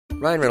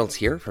Ryan Reynolds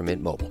here from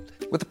Mint Mobile.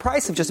 With the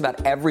price of just about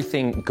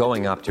everything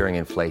going up during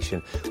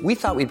inflation, we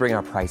thought we'd bring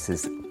our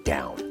prices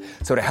down.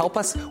 So to help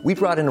us, we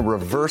brought in a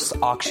reverse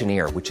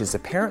auctioneer, which is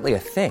apparently a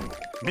thing.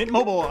 Mint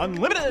Mobile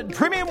Unlimited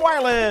Premium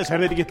Wireless. How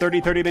to get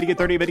 30, 30, bit to get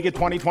 30, bit to get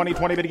 20, 20,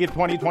 20, bit to get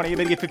 20, 20,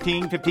 bit to get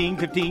 15, 15,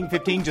 15,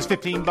 15, just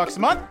 $15 a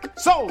month?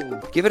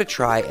 Sold! Give it a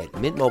try at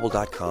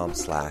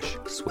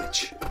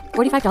mintmobile.com/switch.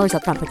 $45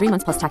 up front for 3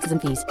 months plus taxes and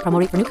fees. Promo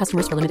rate for new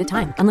customers for limited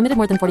time. Unlimited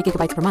more than 40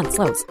 gigabytes per month.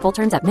 Slows full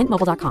terms at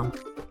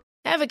mintmobile.com.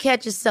 Ever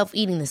catch yourself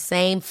eating the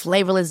same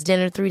flavorless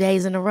dinner 3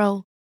 days in a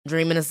row?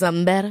 Dreaming of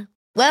something better?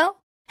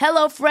 Well,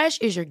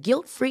 HelloFresh is your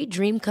guilt-free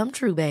dream come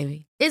true,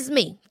 baby. It's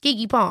me,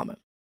 Keke Palmer.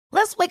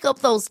 Let's wake up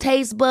those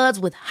taste buds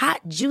with hot,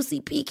 juicy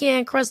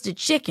pecan-crusted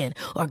chicken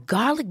or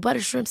garlic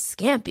butter shrimp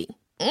scampi.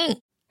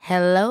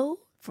 Hello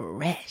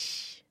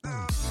Fresh.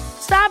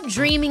 Stop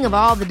dreaming of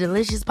all the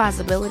delicious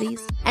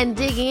possibilities and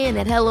dig in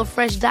at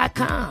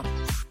HelloFresh.com.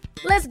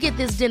 Let's get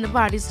this dinner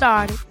party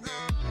started.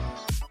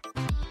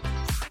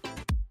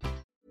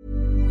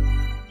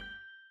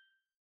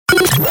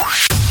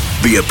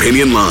 The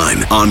Opinion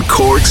Line on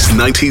Cork's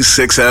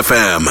 96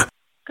 FM.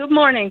 Good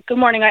morning. Good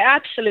morning. I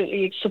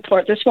absolutely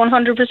support this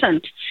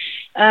 100%.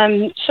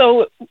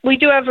 So we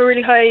do have a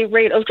really high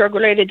rate of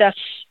drug-related deaths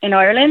in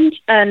Ireland,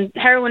 and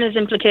heroin is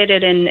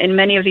implicated in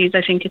many of these.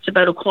 I think it's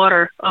about a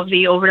quarter of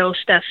the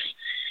overdose deaths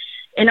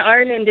in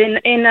Ireland.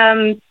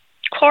 In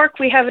Cork,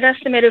 we have an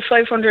estimated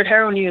 500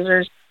 heroin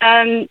users.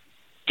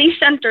 These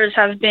centres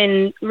have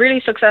been really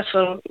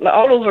successful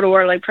all over the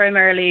world, like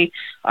primarily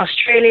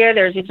Australia.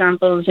 There's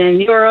examples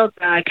in Europe,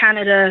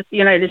 Canada, the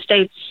United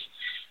States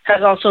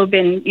has also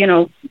been,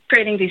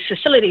 creating these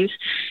facilities.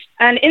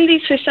 And in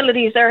these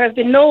facilities, there have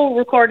been no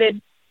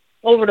recorded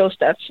overdose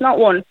deaths, not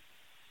one,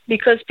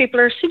 because people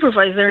are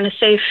supervised. They're in a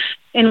safe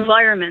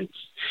environment.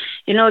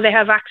 They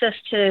have access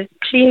to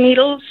clean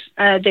needles.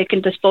 They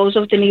can dispose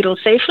of the needles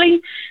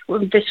safely.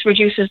 This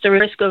reduces the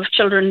risk of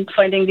children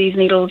finding these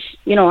needles,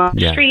 on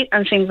the street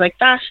and things like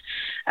that.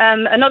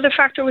 Another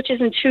factor which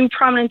isn't too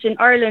prominent in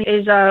Ireland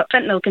is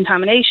fentanyl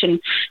contamination,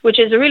 which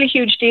is a really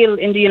huge deal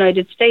in the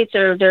United States.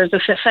 There's a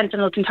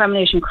fentanyl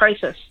contamination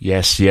crisis.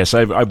 Yes.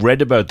 I've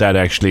read about that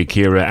actually,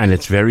 Ciara, and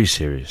it's very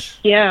serious.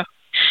 Yeah.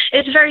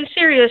 It's very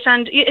serious,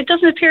 and it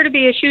doesn't appear to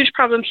be a huge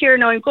problem here.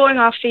 Now, I'm going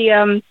off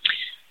the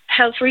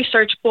Health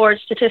Research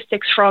Board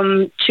statistics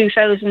from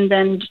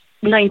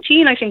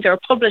 2019. I think they were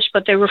published,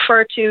 but they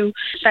refer to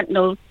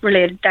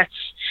fentanyl-related deaths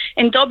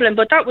in Dublin,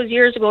 but that was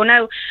years ago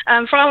now.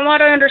 From what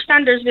I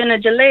understand, there's been a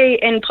delay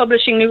in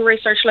publishing new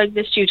research like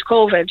this due to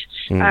COVID.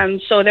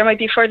 So there might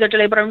be further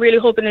delay, but I'm really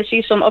hoping to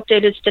see some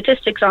updated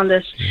statistics on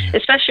this,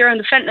 especially around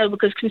the fentanyl,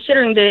 because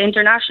considering the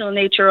international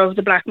nature of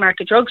the black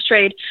market drugs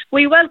trade,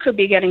 we well could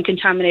be getting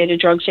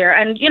contaminated drugs here.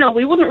 And,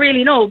 we wouldn't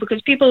really know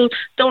because people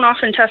don't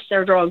often test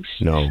their drugs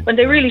when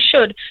they really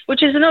should,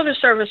 which is another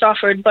service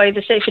offered by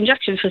the safe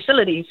injection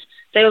facilities.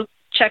 They'll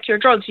check your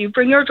drugs. You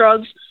bring your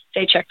drugs,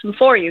 they check them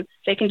for you.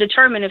 They can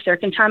determine if they're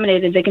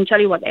contaminated. They can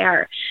tell you what they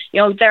are.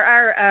 There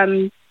are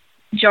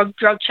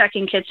drug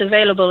checking kits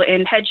available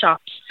in head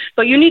shops,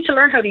 but you need to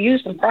learn how to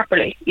use them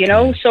properly,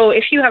 So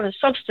if you have a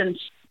substance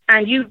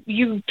and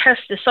you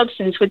test the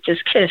substance with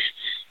this kit,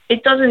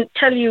 it doesn't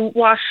tell you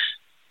what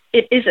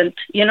it isn't,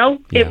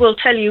 It will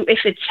tell you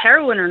if it's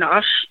heroin or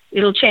not.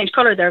 It'll change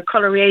colour. They're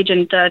colour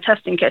reagent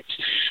testing kits,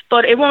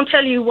 but it won't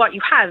tell you what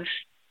you have.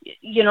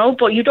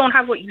 But you don't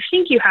have what you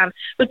think you have.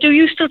 But do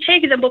you still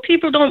take them? But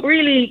people don't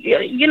really,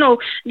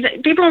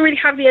 people don't really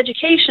have the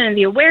education and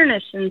the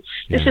awareness. And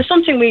this is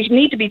something we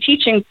need to be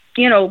teaching,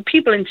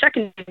 people in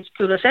secondary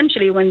school,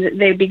 essentially, when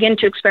they begin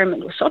to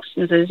experiment with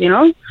substances,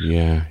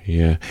 Yeah.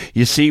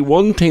 You see,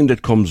 one thing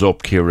that comes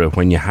up, Ciara,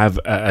 when you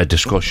have a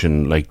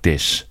discussion like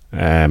this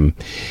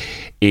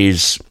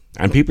is,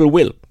 and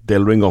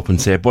they'll ring up and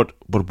say, but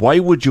why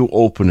would you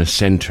open a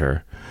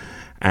centre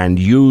and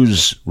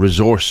use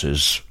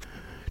resources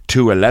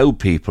to allow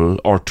people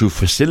or to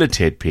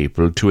facilitate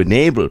people, to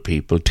enable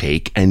people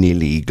take an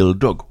illegal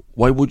drug?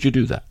 Why would you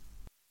do that?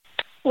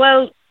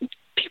 Well,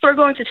 people are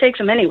going to take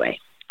them anyway.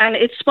 And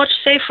it's much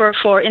safer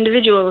for the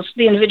individuals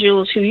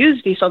who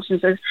use these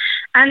substances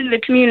and the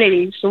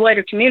communities, the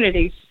wider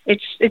communities.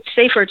 It's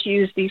safer to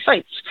use these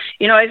sites.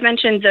 I've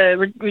mentioned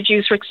the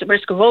reduced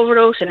risk of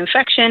overdose and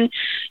infection,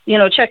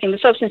 checking the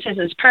substances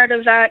is part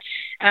of that.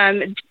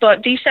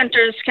 But these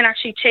centres can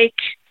actually take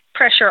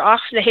pressure off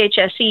the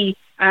HSE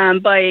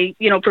by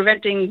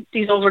preventing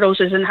these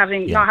overdoses and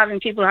not having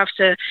people have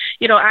to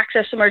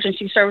access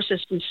emergency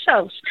services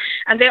themselves.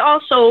 And they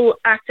also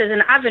act as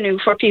an avenue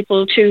for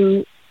people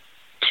to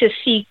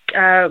seek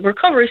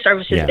recovery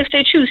services if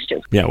they choose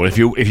to. Yeah, well, if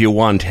you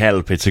want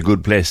help, it's a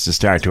good place to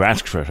start to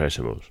ask for it, I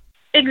suppose.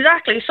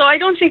 Exactly. So I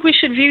don't think we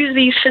should view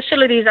these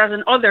facilities as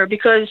an other,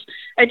 because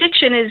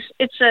addiction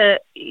it's a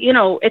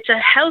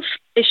health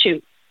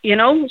issue.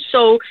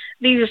 So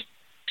these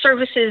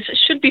services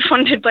should be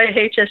funded by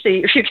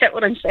HSE, if you get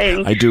what I'm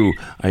saying. I do.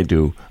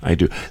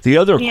 The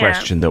other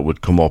question that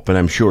would come up, and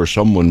I'm sure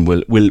someone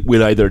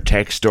will either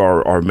text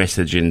or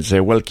message in and say,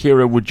 well,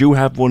 Ciara, would you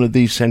have one of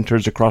these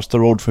centres across the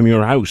road from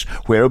your house?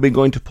 Where are we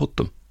going to put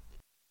them?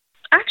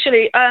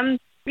 actually.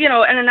 You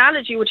know, an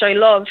analogy which I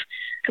love,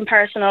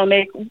 comparison I'll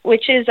make,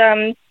 which is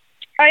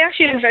I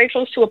actually live very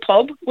close to a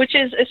pub, which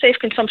is a safe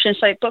consumption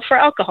site, but for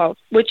alcohol,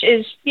 which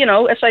is, you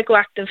know, a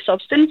psychoactive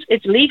substance.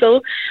 It's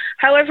legal.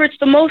 However, it's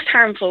the most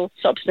harmful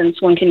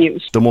substance one can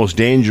use. The most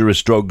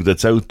dangerous drug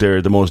that's out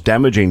there, the most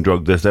damaging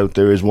drug that's out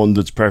there, is one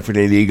that's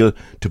perfectly legal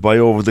to buy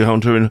over the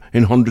counter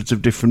in hundreds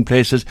of different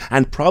places.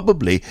 And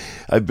probably,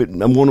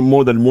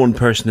 more than one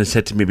person has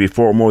said to me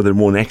before, more than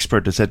one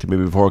expert has said to me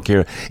before,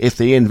 Ciara, if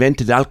they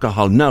invented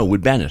alcohol now,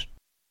 we'd ban it.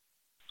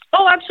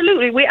 Oh,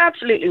 absolutely. We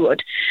absolutely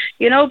would.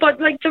 You know, but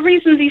like the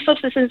reasons these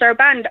substances are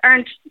banned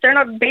they're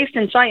not based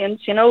in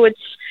science. You know, it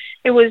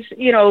was,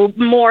 you know,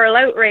 moral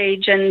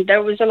outrage, and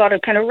there was a lot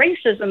of kind of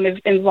racism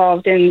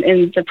involved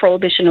in the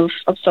prohibition of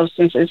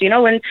substances, you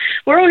know, and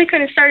we're only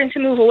kind of starting to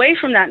move away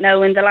from that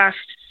now in the last,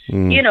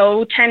 you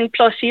know, 10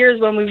 plus years,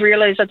 when we've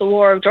realized that the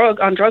war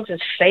on drugs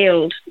has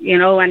failed, you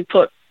know, and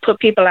put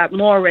people at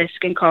more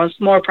risk and caused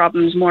more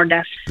problems, more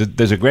deaths.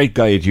 There's a great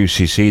guy at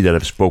UCC that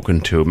I've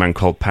spoken to, a man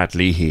called Pat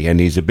Leahy,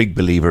 and he's a big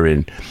believer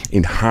in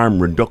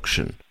harm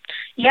reduction.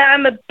 Yeah,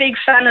 I'm a big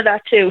fan of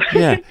that too.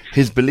 Yeah,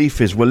 his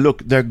belief is, well, look,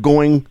 they're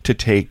going to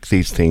take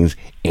these things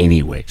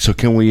anyway, so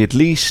can we at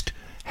least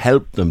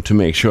help them to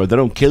make sure they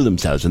don't kill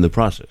themselves in the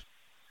process?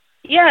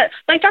 Yeah,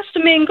 like that's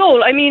the main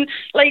goal. I mean,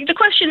 like the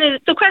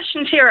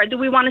questions here are, do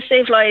we want to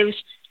save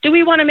lives? Do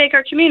we want to make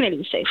our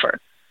communities safer?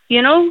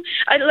 You know,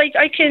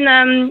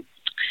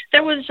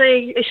 there was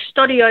a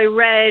study I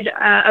read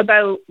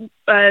about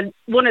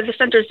one of the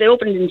centres they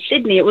opened in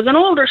Sydney. It was an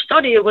older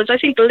study. It was, I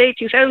think, the late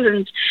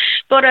 2000s.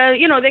 But,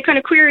 you know, they kind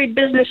of queried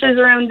businesses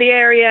around the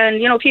area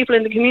and, you know, people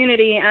in the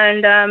community.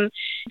 And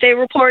they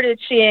reported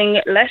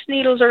seeing less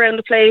needles around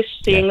the place,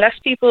 seeing less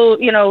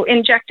people, you know,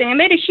 injecting. It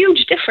made a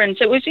huge difference.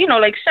 It was, you know,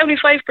 like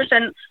 75%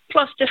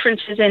 plus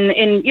differences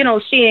in you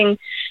know, seeing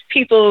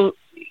people,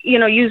 you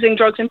know, using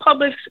drugs in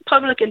public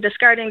and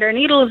discarding their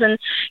needles. And,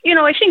 you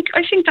know, I think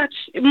that's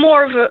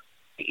more of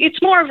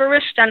a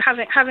risk than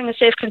having a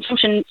safe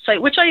consumption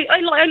site, which I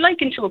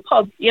liken to a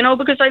pub, you know,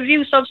 because I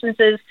view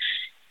substances,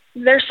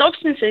 they're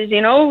substances,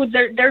 you know,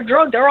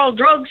 they're all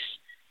drugs.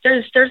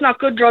 There's not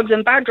good drugs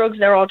and bad drugs.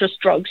 They're all just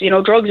drugs. You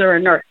know, drugs are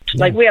inert.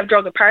 Like, we have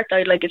drug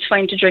apartheid. Like, it's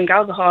fine to drink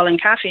alcohol and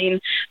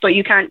caffeine, but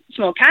you can't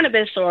smoke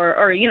cannabis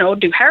or you know,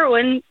 do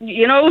heroin,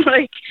 you know,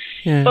 like.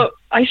 Yeah. But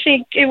I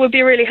think it would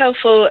be really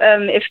helpful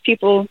if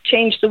people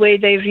change the way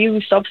they view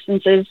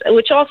substances,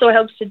 which also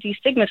helps to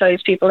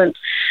destigmatize people. And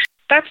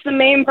that's the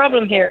main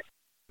problem here.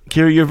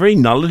 Ciara, you're very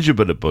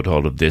knowledgeable about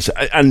all of this,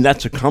 and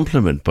that's a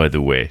compliment, by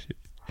the way.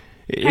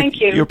 Thank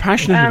you. You're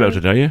passionate about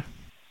it, are you?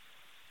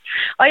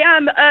 I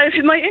am.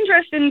 My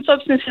interest in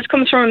substances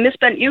comes from a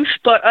misspent youth,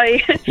 but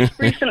I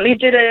recently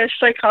did a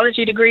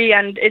psychology degree,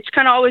 and it's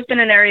kind of always been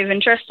an area of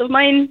interest of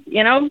mine,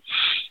 you know.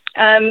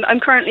 I'm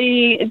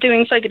currently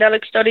doing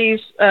psychedelic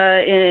studies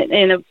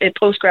in a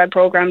postgrad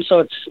program, so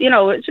it's, you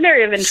know, it's an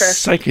area of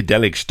interest.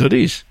 Psychedelic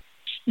studies?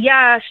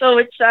 Yeah, so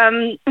it's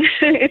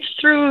it's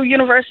through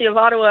University of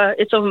Ottawa.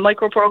 It's a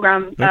micro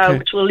program,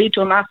 which will lead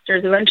to a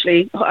master's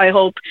eventually, I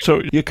hope.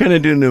 So you're kind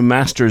of doing a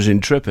master's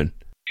in tripping?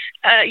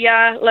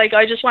 Yeah, like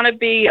I'd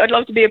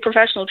love to be a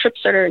professional trip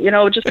sitter, you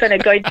know, just kind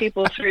of guide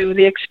people through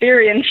the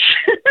experience.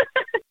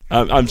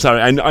 I'm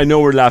sorry, I know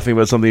we're laughing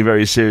about something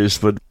very serious,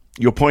 but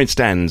your point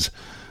stands.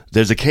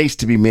 There's a case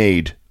to be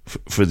made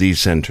for these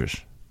centres.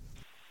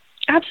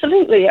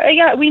 Absolutely.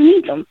 Yeah, we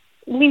need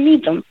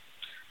them.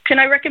 Can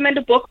I recommend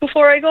a book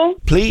before I go?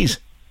 Please.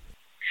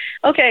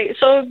 Okay,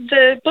 so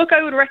the book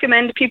I would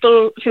recommend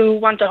people who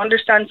want to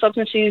understand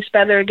substance use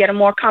better, get a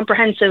more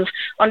comprehensive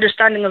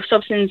understanding of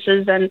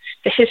substances and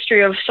the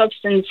history of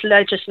substance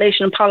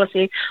legislation and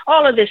policy,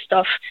 all of this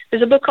stuff.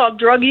 There's a book called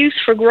Drug Use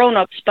for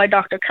Grown-Ups by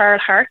Dr. Carl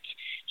Hart.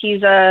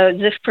 He's a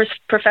Ziff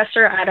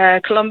professor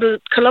at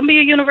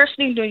Columbia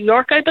University in New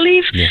York, I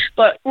believe. Yeah.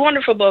 But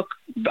wonderful book.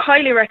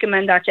 Highly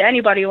recommend that to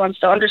anybody who wants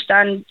to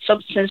understand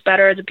substances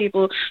better, the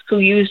people who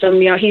use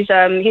them. You know, he's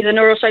a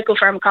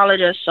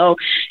neuropsychopharmacologist, so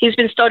he's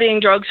been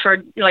studying drugs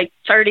for like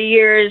 30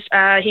 years.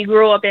 He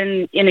grew up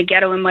in a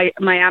ghetto in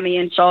Miami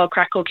and saw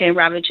crack cocaine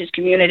ravage his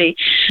community.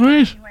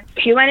 Right.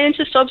 He went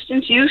into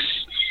substance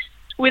use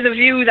with a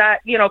view that,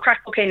 you know,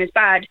 crack cocaine is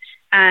bad.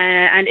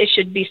 And it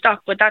should be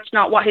stopped, but that's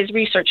not what his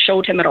research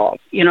showed him at all,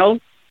 you know?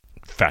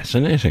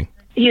 Fascinating.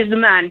 He is the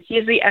man. He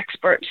is the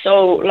expert.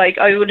 So, like,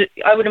 I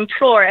would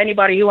implore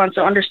anybody who wants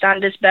to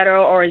understand this better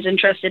or is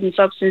interested in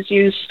substance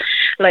use,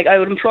 like, I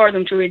would implore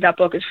them to read that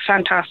book. It's a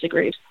fantastic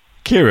read.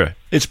 Ciara,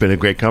 it's been a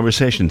great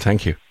conversation.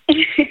 Thank you.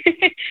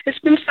 It's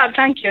been fab.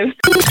 Thank you.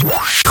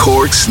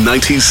 Corks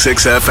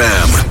 96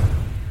 FM.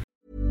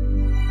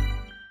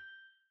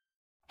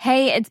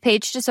 Hey, it's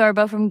Paige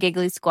DeSorbo from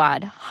Giggly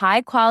Squad.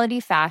 High quality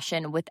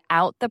fashion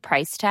without the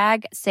price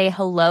tag. Say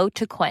hello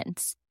to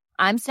Quince.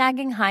 I'm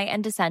snagging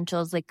high-end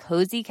essentials like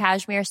cozy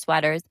cashmere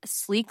sweaters,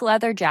 sleek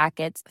leather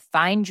jackets,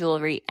 fine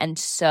jewelry, and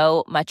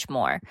so much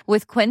more.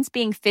 With Quince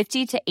being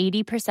 50 to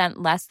 80%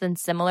 less than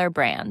similar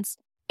brands.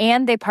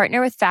 And they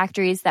partner with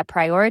factories that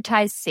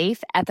prioritize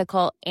safe,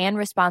 ethical, and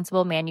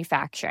responsible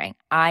manufacturing.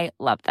 I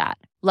love that.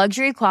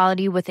 Luxury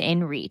quality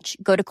within reach.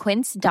 Go to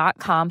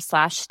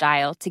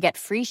quince.com/style to get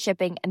free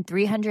shipping and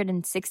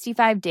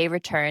 365-day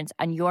returns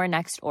on your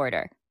next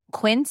order.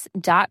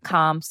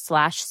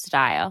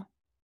 Quince.com/style.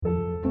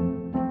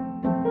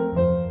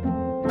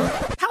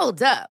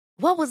 Hold up.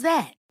 What was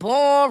that?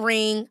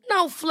 Boring.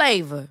 No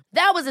flavor.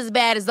 That was as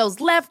bad as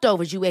those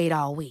leftovers you ate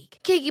all week.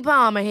 Keke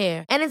Palmer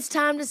here. And it's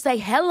time to say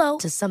hello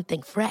to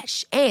something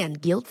fresh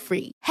and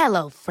guilt-free.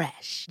 Hello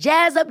Fresh.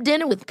 Jazz up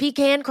dinner with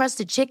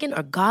pecan-crusted chicken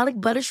or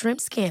garlic butter shrimp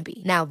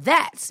scampi. Now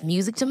that's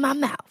music to my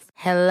mouth.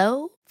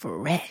 Hello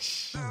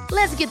Fresh.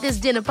 Let's get this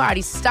dinner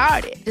party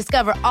started.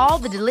 Discover all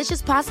the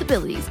delicious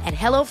possibilities at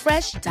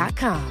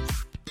HelloFresh.com.